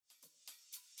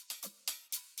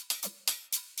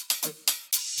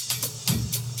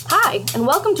Hi, and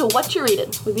welcome to What You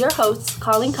Readin' with your hosts,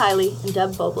 Colleen Kiley and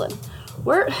Deb Boblin.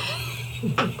 We're...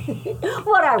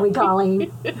 What are we, Colleen?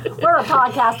 We're a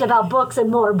podcast about books and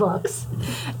more books.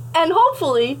 And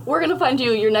hopefully, we're going to find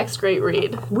you your next great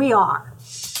read. We are.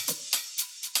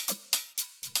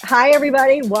 Hi,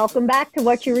 everybody. Welcome back to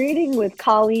What You're Reading with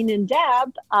Colleen and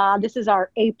Deb. This is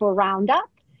our April roundup.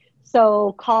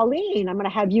 So, Colleen, I'm going to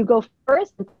have you go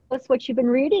first. Tell us what you've been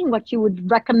reading, what you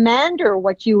would recommend, or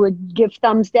what you would give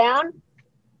thumbs down.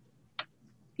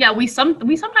 Yeah, we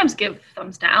sometimes give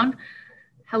thumbs down.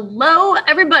 Hello,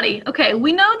 everybody. Okay,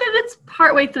 we know that it's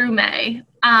partway through May,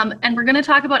 and we're going to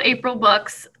talk about April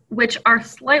books, which are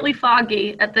slightly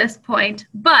foggy at this point.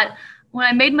 But when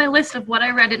I made my list of what I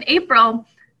read in April,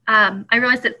 I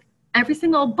realized that every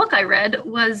single book I read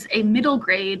was a middle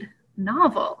grade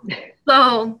novel.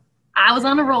 So I was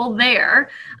on a roll there.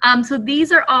 So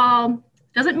these are all,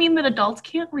 doesn't mean that adults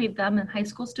can't read them and high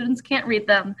school students can't read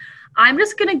them. I'm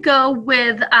just going to go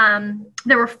with,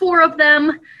 there were 4 of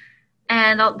them.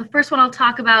 And the first one I'll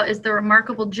talk about is The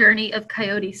Remarkable Journey of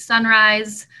Coyote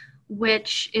Sunrise,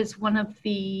 which is one of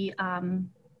the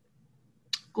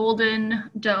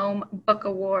Golden Dome Book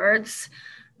Awards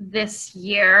this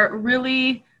year.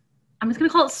 Really, I'm just going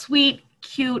to call it sweet,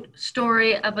 cute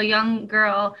story of a young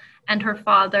girl and her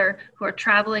father who are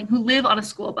traveling, who live on a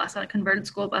school bus, on a converted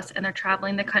school bus, and they're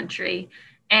traveling the country.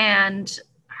 And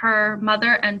her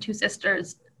mother and 2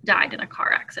 sisters died in a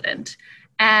car accident.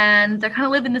 And they're kind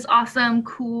of living this awesome,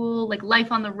 cool, like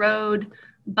life on the road,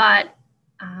 but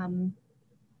that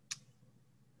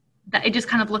it just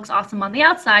kind of looks awesome on the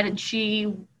outside. And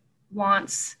she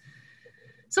wants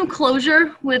some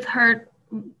closure with her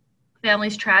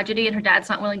family's tragedy, and her dad's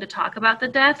not willing to talk about the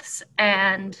deaths.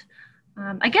 And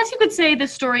I guess you could say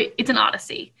this story, it's an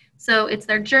odyssey. So it's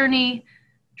their journey,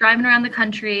 driving around the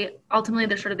country. Ultimately,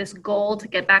 there's sort of this goal to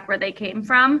get back where they came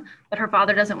from, but her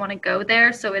father doesn't want to go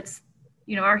there. So it's,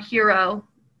 you know, our hero,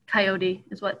 Coyote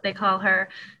is what they call her.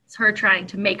 It's her trying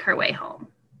to make her way home.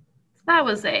 So that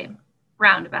was a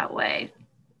roundabout way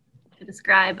to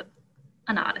describe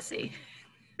an odyssey.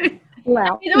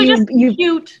 Well, it was just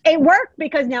cute. It worked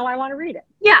because now I want to read it.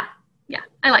 Yeah,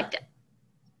 I liked it.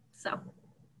 So,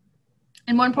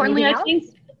 and more importantly, I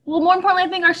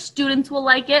think our students will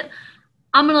like it.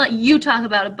 I'm going to let you talk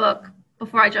about a book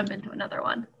before I jump into another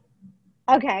one.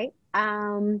 Okay.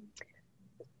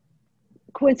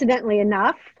 Coincidentally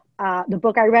enough, the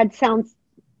book I read sounds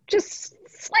just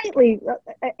slightly,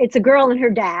 it's a girl and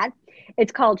her dad.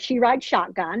 It's called She Rides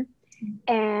Shotgun.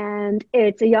 And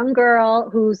it's a young girl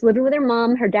who's living with her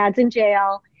mom. Her dad's in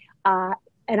jail. And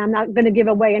I'm not going to give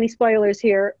away any spoilers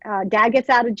here. Dad gets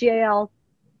out of jail,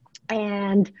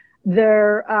 and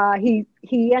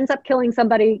he ends up killing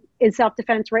somebody in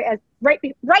self-defense right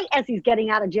as he's getting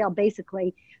out of jail,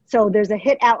 basically. So there's a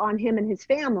hit out on him and his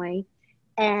family.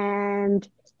 And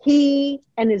he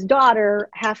and his daughter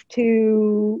have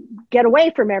to get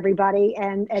away from everybody.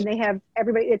 And they have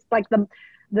everybody. It's like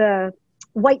the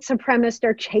white supremacists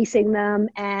are chasing them.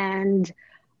 And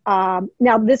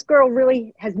now this girl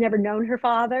really has never known her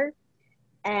father,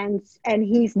 and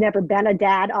he's never been a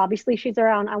dad. Obviously, she's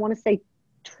around, I want to say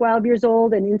 12 years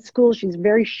old, and in school she's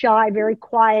very shy, very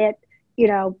quiet,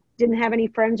 didn't have any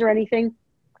friends or anything,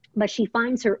 but she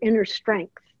finds her inner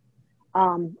strength.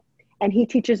 And he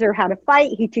teaches her how to fight.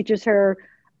 He teaches her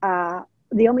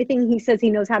the only thing he says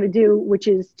he knows how to do, which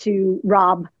is to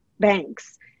rob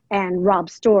banks and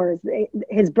rob stores.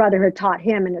 His brother had taught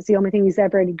him, and it's the only thing he's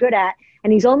ever any good at.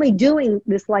 And he's only doing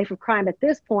this life of crime at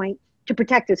this point to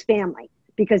protect his family,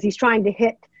 because he's trying to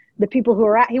hit the people who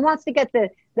are he wants to get the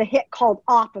hit called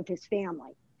off of his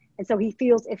family. And so he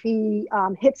feels if he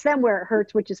hits them where it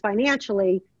hurts, which is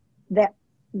financially, that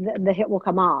the hit will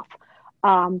come off.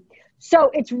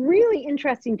 So it's really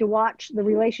interesting to watch the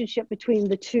relationship between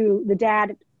the two, the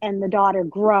dad and the daughter,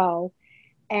 grow.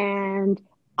 And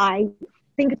I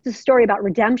think it's a story about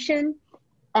redemption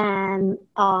and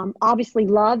obviously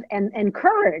love and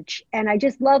courage. And I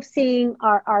just love seeing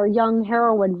our young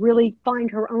heroine really find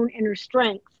her own inner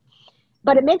strength.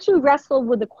 But it makes you wrestle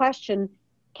with the question,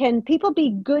 can people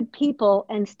be good people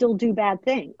and still do bad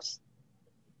things?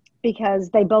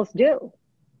 Because they both do.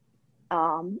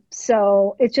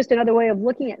 So it's just another way of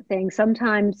looking at things.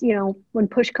 Sometimes, when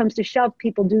push comes to shove,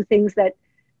 people do things that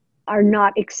are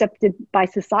not accepted by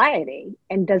society.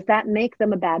 And does that make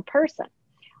them a bad person?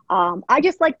 I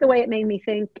just like the way it made me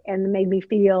think and made me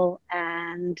feel.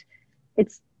 And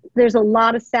there's a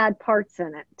lot of sad parts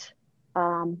in it.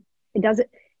 It doesn't,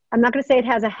 I'm not going to say it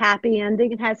has a happy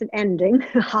ending. It has an ending,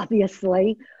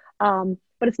 obviously.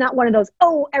 But it's not one of those,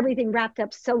 everything wrapped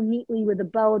up so neatly with a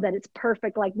bow that it's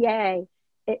perfect, like, yay.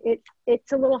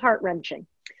 it's a little heart-wrenching.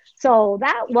 So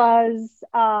that was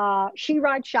She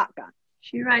Rides Shotgun.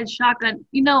 She Rides Shotgun.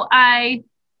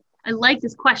 I like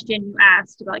this question you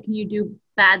asked about, can you do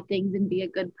bad things and be a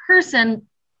good person?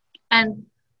 And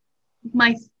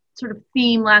my sort of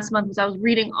theme last month was I was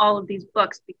reading all of these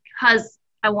books because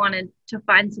I wanted to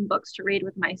find some books to read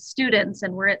with my students.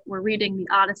 And we're reading the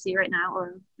Odyssey right now,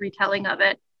 or retelling of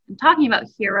it, and talking about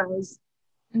heroes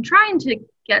and trying to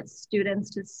get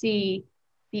students to see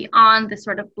beyond the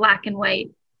sort of black and white,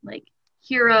 like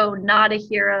hero, not a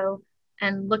hero,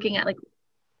 and looking at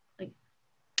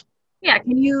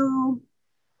can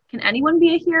anyone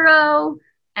be a hero?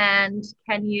 And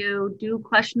can you do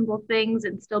questionable things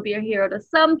and still be a hero to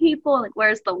some people? Like,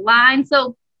 where's the line?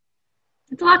 So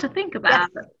it's a lot to think about.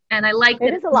 Yes. And I like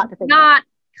it. It is a lot to think not about.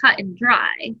 Cut and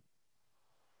dry.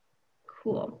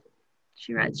 Cool.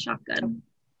 She Rides Shotgun.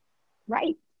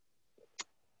 Right.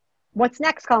 What's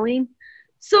next, Colleen?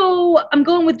 So I'm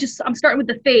starting with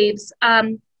the faves.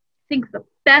 I think the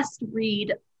best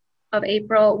read of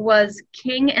April was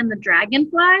King and the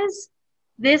Dragonflies.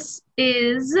 This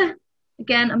is,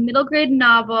 again, a middle grade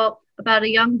novel about a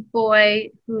young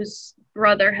boy whose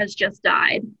brother has just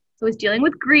died. So he's dealing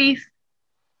with grief.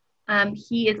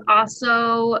 He is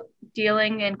also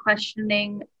dealing with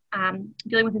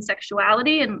his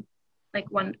sexuality, and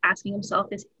asking himself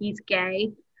if he's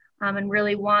gay, and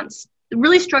really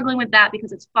struggling with that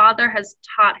because his father has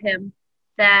taught him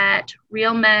that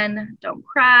real men don't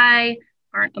cry,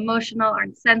 aren't emotional,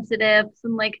 aren't sensitive,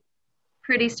 some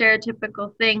pretty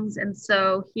stereotypical things. And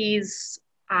so he's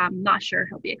not sure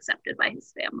he'll be accepted by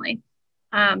his family.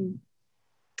 I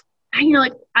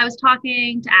was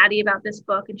talking to Addie about this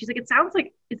book, and she's like, it sounds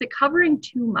like, is it covering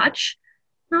too much?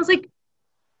 And I was like,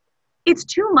 it's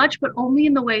too much, but only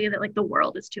in the way that the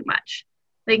world is too much.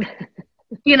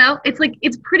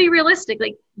 It's pretty realistic.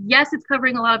 Yes, it's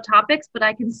covering a lot of topics, but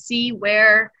I can see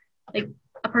where a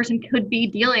person could be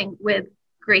dealing with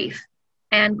grief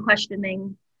and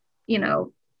questioning,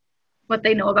 what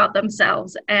they know about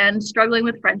themselves and struggling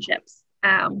with friendships.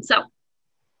 So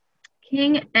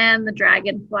King and the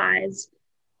Dragonflies.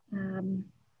 And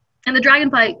the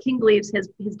dragonfly, King believes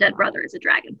his dead brother is a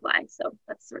dragonfly. So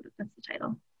that's the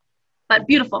title. But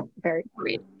beautiful. Very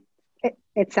read.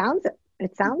 It sounds it.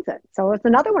 It sounds it. So it's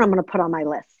another one I'm going to put on my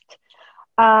list.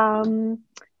 I'm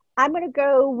going to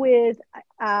go with,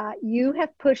 you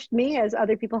have pushed me, as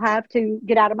other people have, to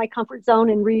get out of my comfort zone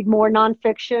and read more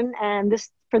nonfiction. And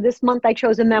for this month, I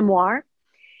chose a memoir.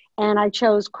 And I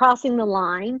chose Crossing the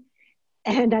Line.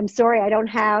 And I'm sorry, I don't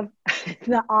have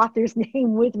the author's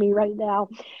name with me right now.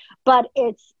 But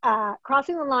it's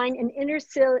Crossing the Line, an inner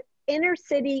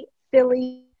city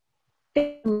Philly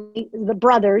family, the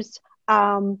brothers,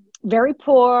 very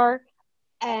poor,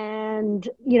 and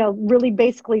really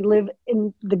basically live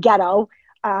in the ghetto.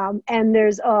 And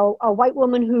there's a white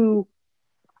woman who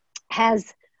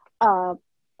has a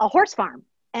horse farm,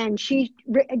 and she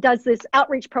does this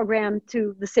outreach program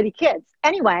to the city kids.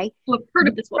 Anyway, I've heard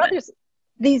of this woman.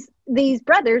 These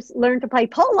brothers learn to play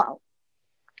polo,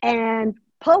 and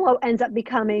polo ends up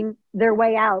becoming their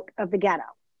way out of the ghetto,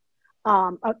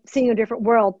 of seeing a different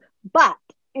world. But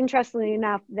interestingly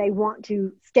enough, they want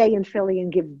to stay in Philly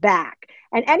and give back.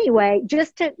 And anyway,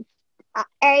 just to,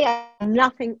 I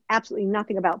know absolutely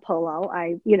nothing about polo.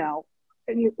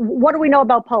 What do we know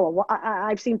about polo? Well,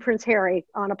 I've seen Prince Harry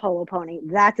on a polo pony.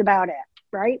 That's about it,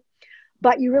 right?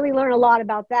 But you really learn a lot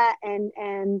about that,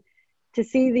 and to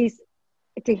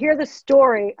hear the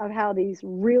story of how these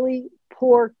really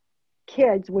poor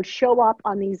kids would show up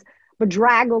on these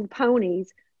bedraggled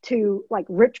ponies to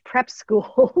rich prep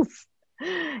schools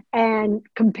and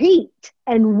compete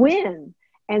and win,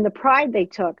 and the pride they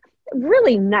took.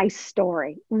 Really nice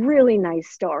story. I really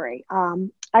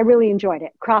enjoyed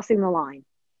it. Crossing the Line.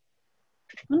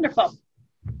 Wonderful.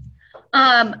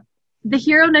 The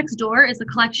Hero Next Door is a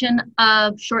collection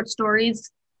of short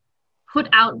stories put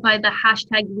out by the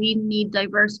hashtag We Need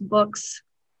Diverse Books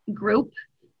group,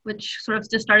 which sort of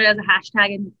just started as a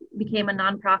hashtag and became a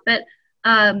nonprofit.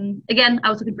 Again, I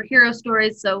was looking for hero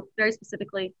stories, so very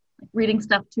specifically reading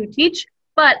stuff to teach,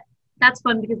 but that's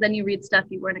fun because then you read stuff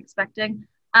you weren't expecting.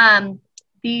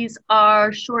 These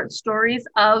are short stories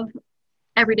of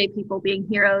everyday people being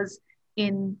heroes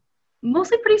in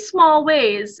mostly pretty small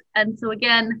ways. And so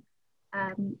again,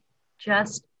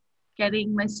 just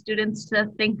getting my students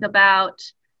to think about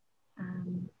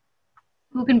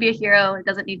who can be a hero. It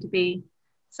doesn't need to be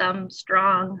some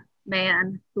strong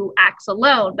man who acts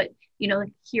alone, but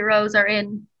heroes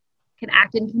can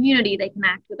act in community, they can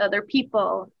act with other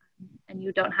people, and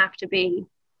you don't have to be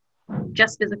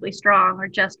just physically strong or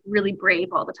just really brave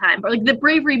all the time, or like the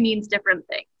bravery means different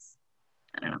things.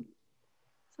 I don't know.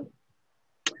 So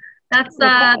that's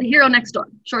The Hero Next Door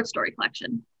short story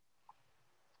collection.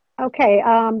 Okay.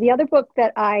 The other book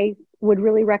that I would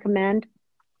really recommend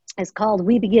is called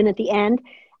We Begin at the End.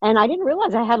 And I didn't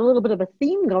realize I had a little bit of a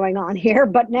theme going on here,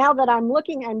 but now that I'm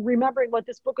looking and remembering what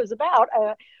this book is about,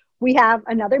 we have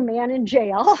another man in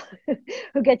jail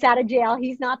who gets out of jail.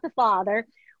 He's not the father.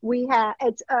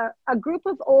 It's a group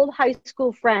of old high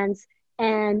school friends,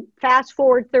 and fast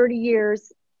forward 30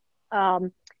 years,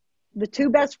 the two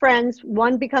best friends,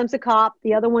 one becomes a cop,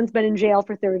 the other one's been in jail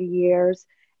for 30 years.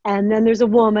 And then there's a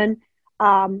woman.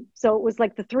 So it was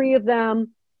like the three of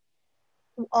them,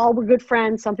 all were good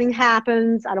friends. Something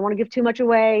happens. I don't want to give too much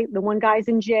away. The one guy's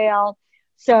in jail.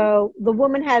 So the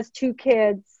woman has two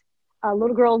kids, a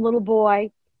little girl, and a little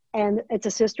boy, and it's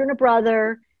a sister and a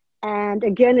brother. And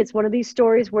again, it's one of these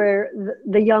stories where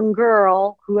the young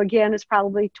girl, who again is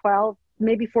probably 12,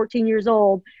 maybe 14 years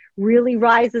old, really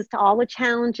rises to all the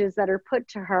challenges that are put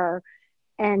to her.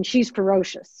 And she's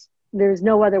ferocious. There's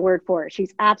no other word for it.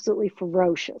 She's absolutely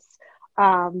ferocious.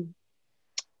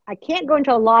 I can't go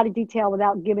into a lot of detail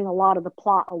without giving a lot of the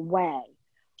plot away.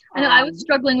 I know I was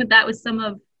struggling with that with some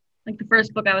of like the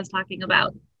first book I was talking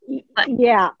about. But.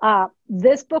 Yeah,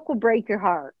 this book will break your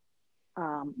heart.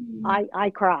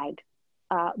 I cried,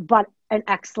 but an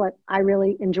excellent. I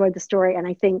really enjoyed the story, and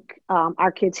I think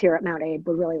our kids here at Mount Abe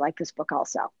would really like this book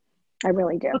also. I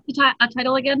really do. What's the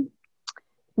title again?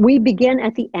 We Begin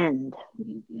at the End.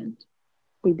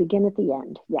 We Begin at the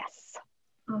End. Yes.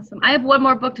 Awesome. I have one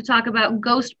more book to talk about.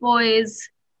 Ghost Boys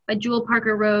by Jewel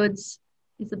Parker Rhodes.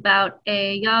 It's about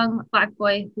a young Black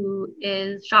boy who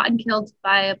is shot and killed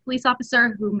by a police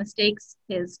officer who mistakes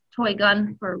his toy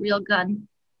gun for a real gun.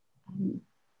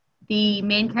 The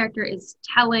main character is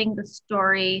telling the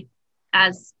story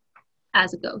as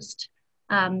a ghost.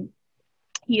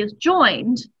 He is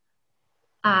joined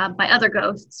by other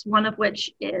ghosts, one of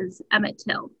which is Emmett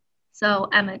Till. So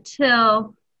Emmett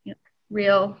Till,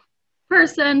 real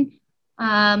person,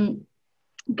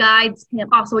 guides him,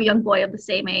 also a young boy of the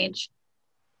same age,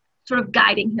 sort of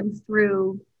guiding him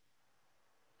through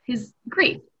his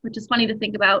grief, which is funny to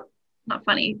think about, not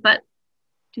funny, but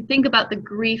to think about the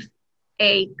grief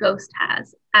a ghost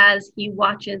has as he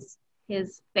watches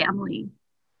his family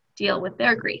deal with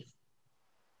their grief.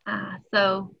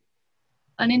 So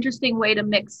an interesting way to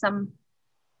mix some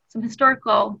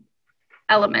historical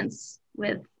elements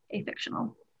with a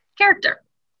fictional character.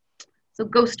 So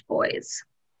Ghost Boys.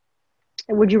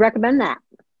 And would you recommend that?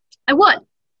 I would.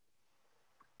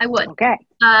 Okay.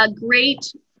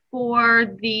 Great for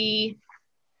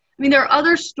there are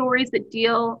other stories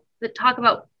that talk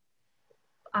about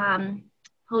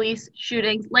police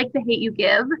shootings, like The Hate U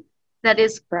Give, that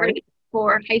is great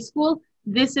for high school.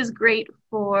 This is great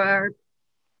for,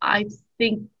 I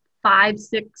think, 5,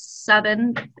 6,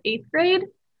 7, 8th grade.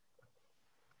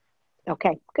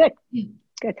 Okay, good.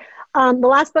 Good. The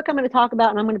last book I'm going to talk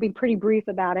about, and I'm going to be pretty brief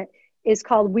about it, is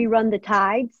called We Run the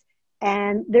Tides.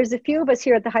 And there's a few of us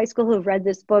here at the high school who have read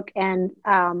this book, and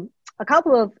a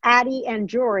couple of Addie and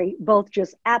Jory both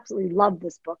just absolutely loved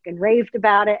this book and raved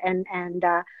about it. And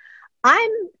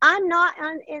I'm not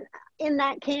in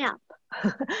that camp.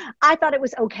 I thought it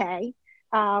was okay.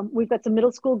 We've got some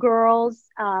middle school girls.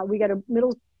 We got a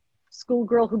middle school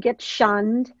girl who gets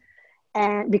shunned,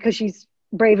 and because she's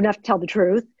brave enough to tell the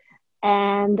truth.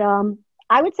 And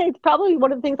I would say probably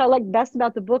one of the things I liked best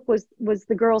about the book was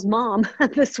the girl's mom,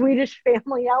 the Swedish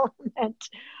family element.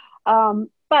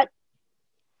 But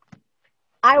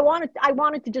I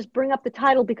wanted to just bring up the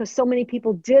title because so many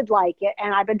people did like it,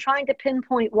 and I've been trying to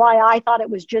pinpoint why I thought it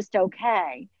was just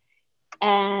okay.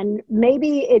 And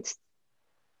maybe it's,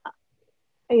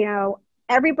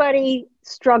 everybody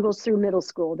struggles through middle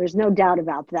school. There's no doubt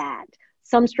about that.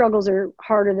 Some struggles are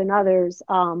harder than others,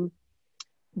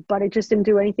 but it just didn't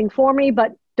do anything for me.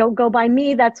 But don't go by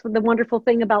me. That's the wonderful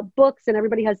thing about books, and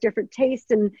everybody has different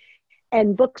tastes,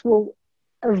 and books will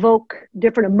evoke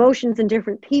different emotions in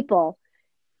different people.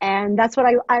 And that's what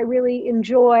I really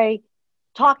enjoy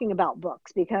talking about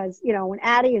books, because, when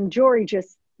Addie and Jory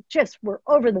just were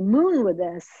over the moon with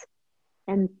this,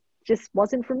 and just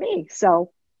wasn't for me.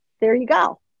 So there you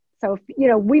go. So if,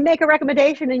 we make a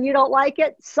recommendation and you don't like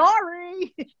it,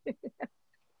 sorry.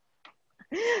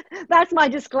 That's my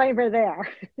disclaimer there.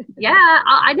 Yeah,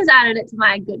 I just added it to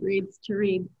my Goodreads to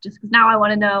read, just because now I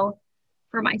want to know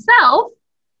for myself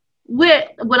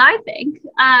what I think.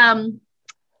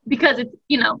 Because it's,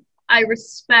 I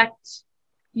respect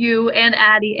you and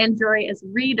Addie and Jory as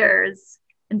readers.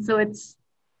 And so it's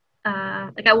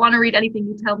like I want to read anything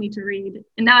you tell me to read.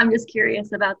 And now I'm just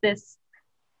curious about this.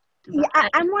 Yeah,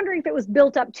 I'm wondering if it was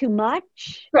built up too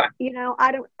much. Sure. You know,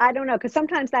 I don't know, because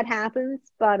sometimes that happens.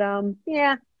 But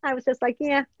yeah, I was just like,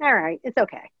 yeah, all right, it's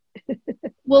okay.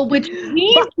 Well, which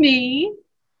leads me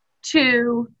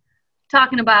to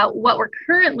talking about what we're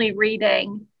currently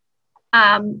reading,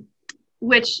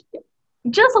 which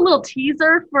just a little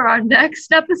teaser for our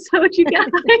next episode, you guys.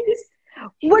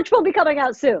 Which will be coming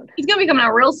out soon. It's going to be coming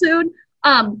out real soon.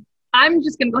 I'm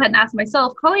just going to go ahead and ask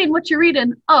myself, Colleen, what you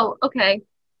reading? Oh, okay.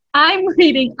 I'm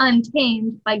reading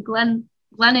Untamed by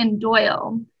Glennon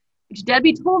Doyle, which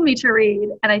Debbie told me to read,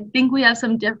 and I think we have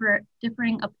some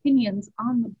differing opinions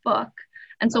on the book.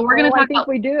 And so we're going to talk about.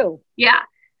 We do. Yeah.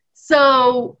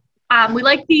 So we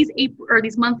like these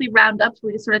monthly roundups.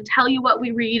 We just sort of tell you what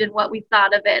we read and what we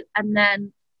thought of it, and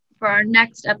then for our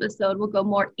next episode, we'll go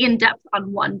more in depth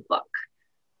on one book.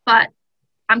 But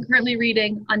I'm currently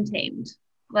reading Untamed.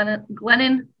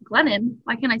 Glennon.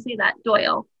 Why can't I say that?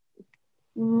 Doyle.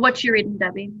 What you reading,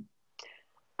 Debbie?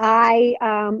 I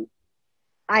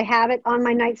have it on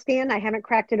my nightstand. I haven't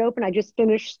cracked it open. I just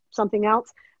finished something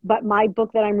else. But my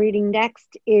book that I'm reading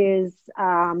next is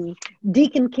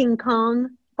Deacon King Kong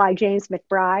by James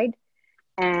McBride.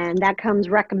 And that comes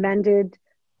recommended.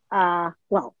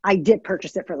 Well, I did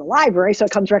purchase it for the library, so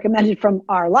it comes recommended from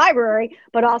our library,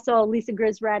 but also Lisa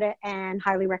Grizz read it and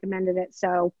highly recommended it.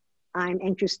 So I'm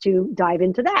anxious to dive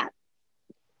into that.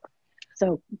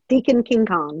 So Deacon King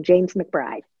Kong, James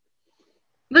McBride.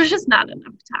 There's just not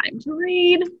enough time to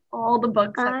read all the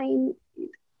books. I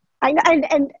know,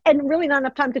 and really not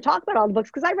enough time to talk about all the books,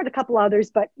 because I read a couple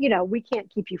others, but you know, we can't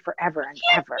keep you forever and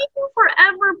ever. Keep you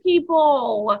forever,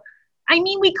 people. I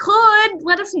mean, we could.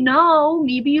 Let us know.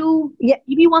 Maybe you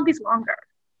want these longer.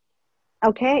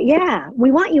 Okay, yeah.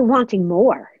 We want you wanting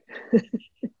more.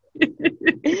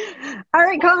 All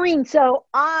right, Colleen. So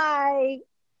I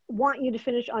want you to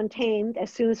finish Untamed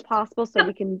as soon as possible so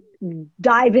we can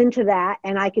dive into that,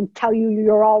 and I can tell you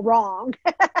you're all wrong.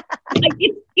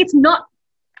 It's not.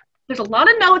 There's a lot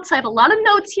of notes. I have a lot of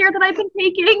notes here that I've been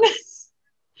taking.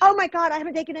 Oh my God, I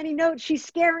haven't taken any notes. She's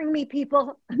scaring me,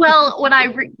 people. Well,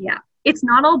 yeah. It's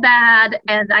not all bad,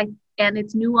 and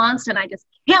it's nuanced, and I just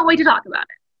can't wait to talk about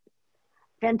it.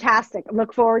 Fantastic.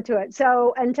 Look forward to it.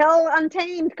 So until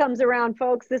Untamed comes around,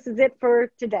 folks, this is it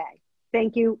for today.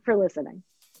 Thank you for listening.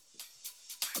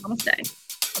 Namaste.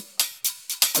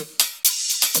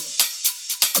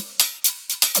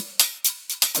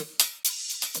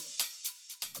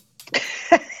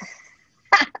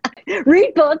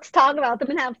 Read books, talk about them,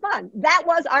 and have fun. That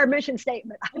was our mission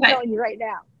statement. I'm telling you right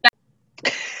now.